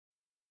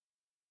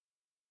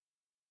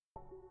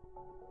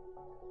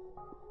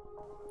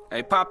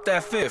Hey, pop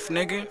that fifth,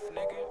 nigga.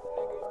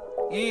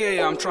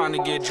 Yeah, I'm trying to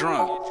get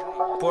drunk.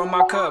 Pour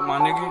my cup, my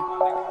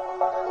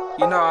nigga.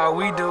 You know how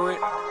we do it.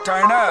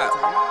 Turn up.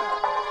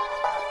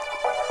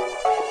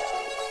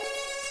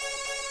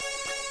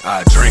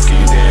 I drink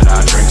and then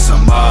I drink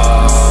some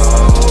more.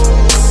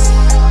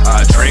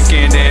 I drink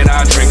and then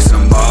I drink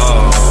some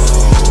more.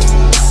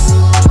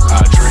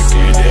 I drink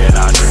and then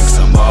I drink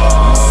some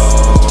more.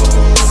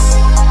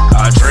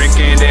 I drink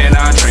and then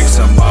I drink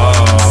some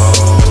more.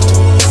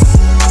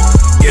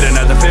 Get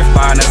another fifth,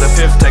 buy another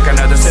fifth, take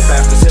another sip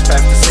after sip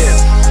after sip.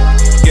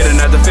 Get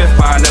another fifth,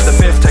 buy another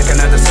fifth, take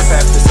another sip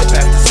after sip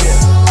after sip.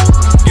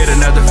 Get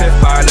another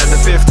fifth, buy another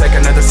fifth, take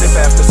another sip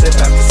after sip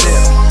after sip.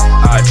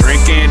 I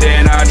drink and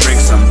then I drink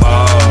some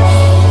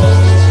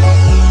more.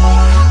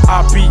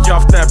 I be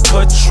off that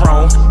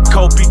Patron,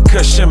 Kobe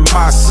cushion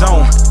my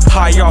zone.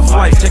 High off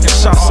life, taking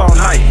shots all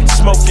night,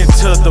 smoking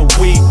till the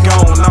weed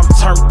gone. I'm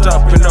turned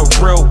up in a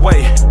real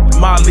way.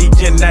 Molly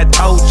in that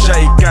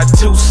OJ, got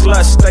two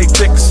sluts, they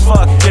thick as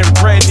fuck, and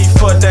ready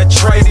for that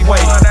trade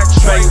way.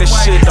 Bang this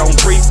shit on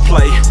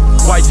replay,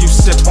 while you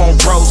sip on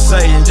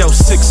rosé and yo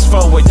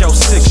 6-4 and yo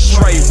 6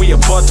 straight. We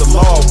above the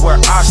law where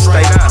I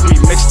stay. We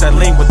mix that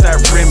lean with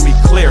that Remy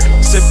clear,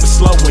 sipping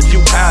slow when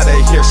you out of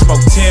here.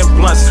 Smoke 10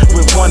 blunts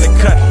with one to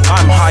cut.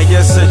 I'm high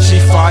as a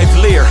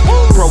G5 Lear.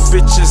 Bro,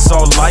 bitches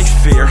all life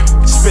fear.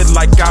 Spit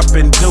like I've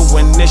been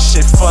doing this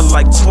shit for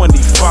like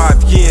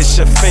 25 years.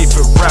 Your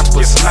favorite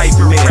rapper's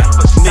nightmare.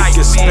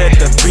 Niggas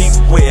better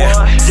beware.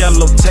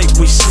 Yellow tape,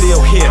 we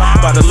still here.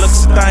 By the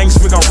looks of things,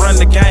 we gon' run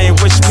the game,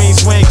 which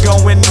means we ain't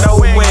going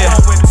nowhere.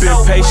 Been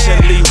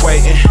patiently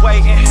waiting.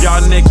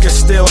 Y'all niggas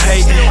still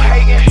hating,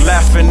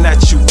 laughing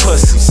at you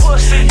pussies.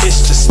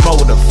 It's just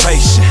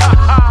motivation.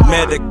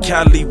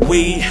 Medically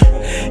weed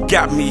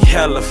got me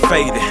hella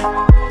faded.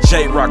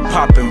 J-Rock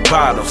popping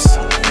bottles,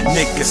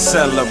 niggas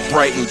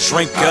celebrating,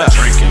 drink up. I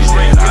drink and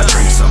then I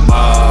drink some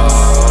more.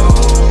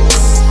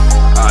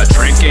 I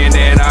drink and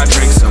then I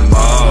drink some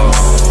more.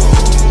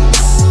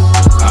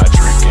 I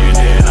drink and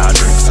then I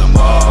drink some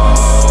more.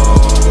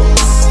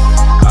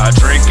 I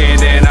drink and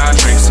then I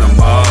drink some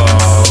more.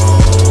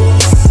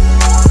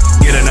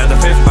 Get another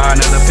fifth, buy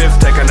another fifth,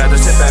 take another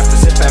sip after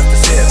sip after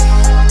sip.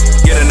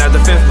 Get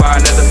another fifth, buy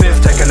another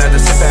fifth, take another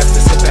sip after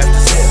sip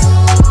after sip.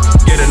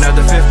 Get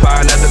another fifth,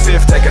 buy another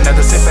fifth, take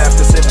another sip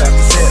after sip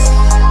after sip.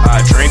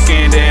 I drink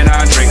and then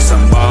I drink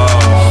some more.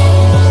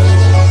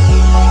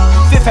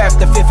 Fifth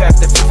after fifth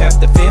after fifth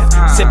after fifth.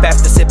 Sip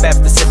after sip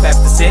after sip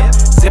after sip.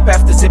 Sip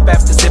after sip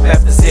after sip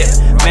after sip.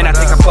 Man, I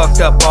think I fucked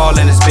up all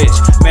in this bitch.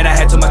 Man, I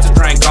had too much to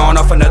drink, gone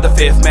off another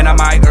fifth. Man, I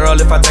might Earl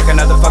if I take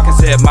another fucking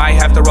sip. Might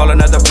have to roll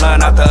another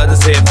blunt out the other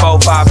zip.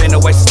 4-5 in the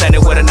waist,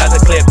 standing with another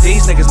clip.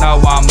 These niggas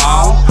know I'm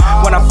on.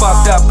 When I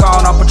fucked up,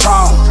 gone on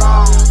Patron.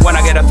 When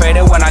I get a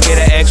faded, when I get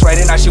an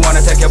X-rated, now she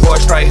wanna take your boy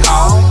straight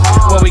home.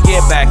 When we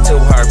get back to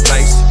her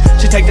place,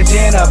 she take the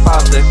 10 up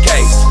out the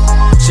case.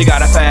 She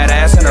got a fat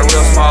ass and a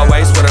real small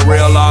waist with a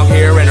real long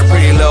hair and a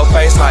pretty little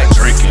face. Like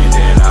drinking,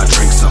 then I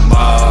drink some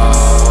more.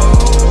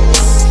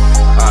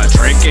 I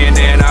drink and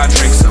then I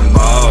drink some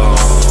more.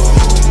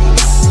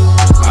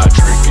 I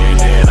drink and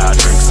then I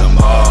drink some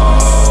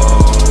more.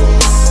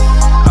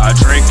 I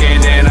drink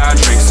and then I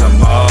drink some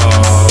more.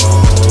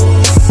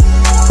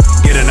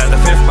 Get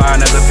another fifth, buy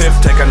another fifth,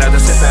 take another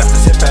sip after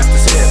sip after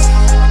sip.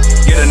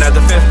 Get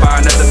another fifth, buy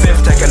another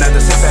fifth, take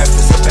another sip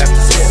after sip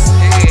after sip.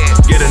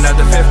 Get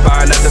another fifth,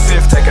 buy another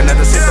fifth, take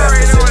another sip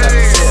after sip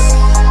after sip.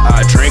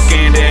 I drink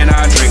and then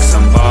I drink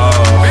some more.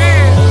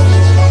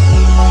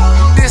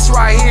 This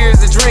right here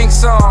is a drink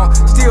song.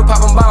 Still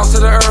popping bottles to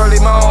the early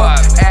morn.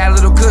 Add a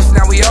little kush,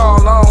 now we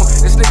all on.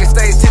 This nigga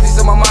stays tipsy,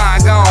 so my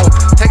mind gone.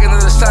 Take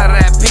another shot of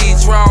that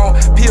Patron.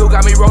 Pill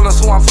got me rolling,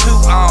 so I'm too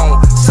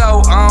on.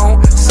 So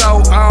on,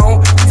 so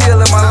on.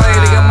 Still in my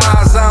lane, in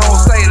my zone.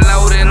 Stay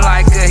loaded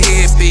like a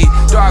hippie.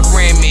 Dark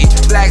Remy,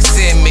 black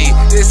semi.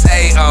 This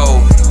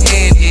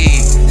A-O-N-E.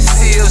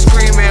 Still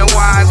screaming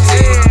YT.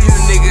 You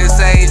niggas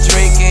ain't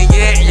drinking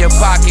yet. Your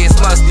pockets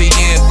must be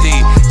empty.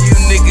 You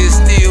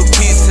niggas still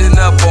piecing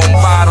up on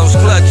bottles,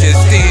 clutching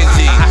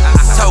stingy.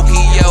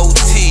 Tokyo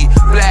T,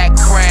 black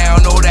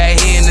crown, know that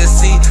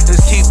Hennessy.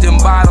 Just keep them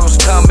bottles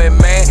coming,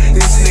 man.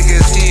 These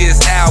niggas here is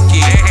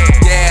alky.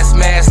 Gas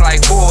mask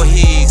like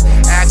Voorhees.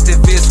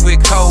 Activists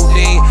with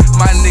codeine.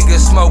 My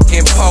niggas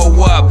smoking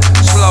up.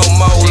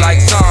 Slow-mo like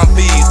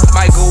zombies.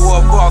 Might go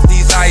up off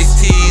these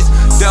iced teas.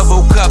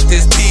 Double cup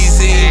this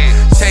teasing.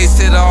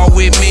 Chase it all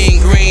with mean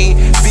green.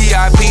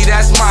 VIP,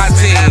 that's my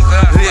team.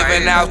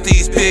 Living out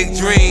these big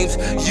dreams.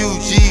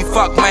 UG,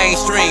 fuck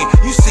mainstream.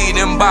 You see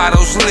them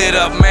bottles lit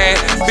up, man.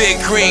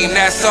 Big cream,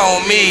 that's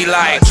on me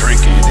like. I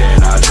drink and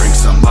then I drink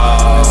some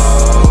more.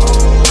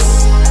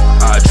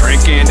 I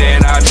drink and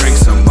then I drink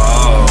some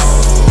more.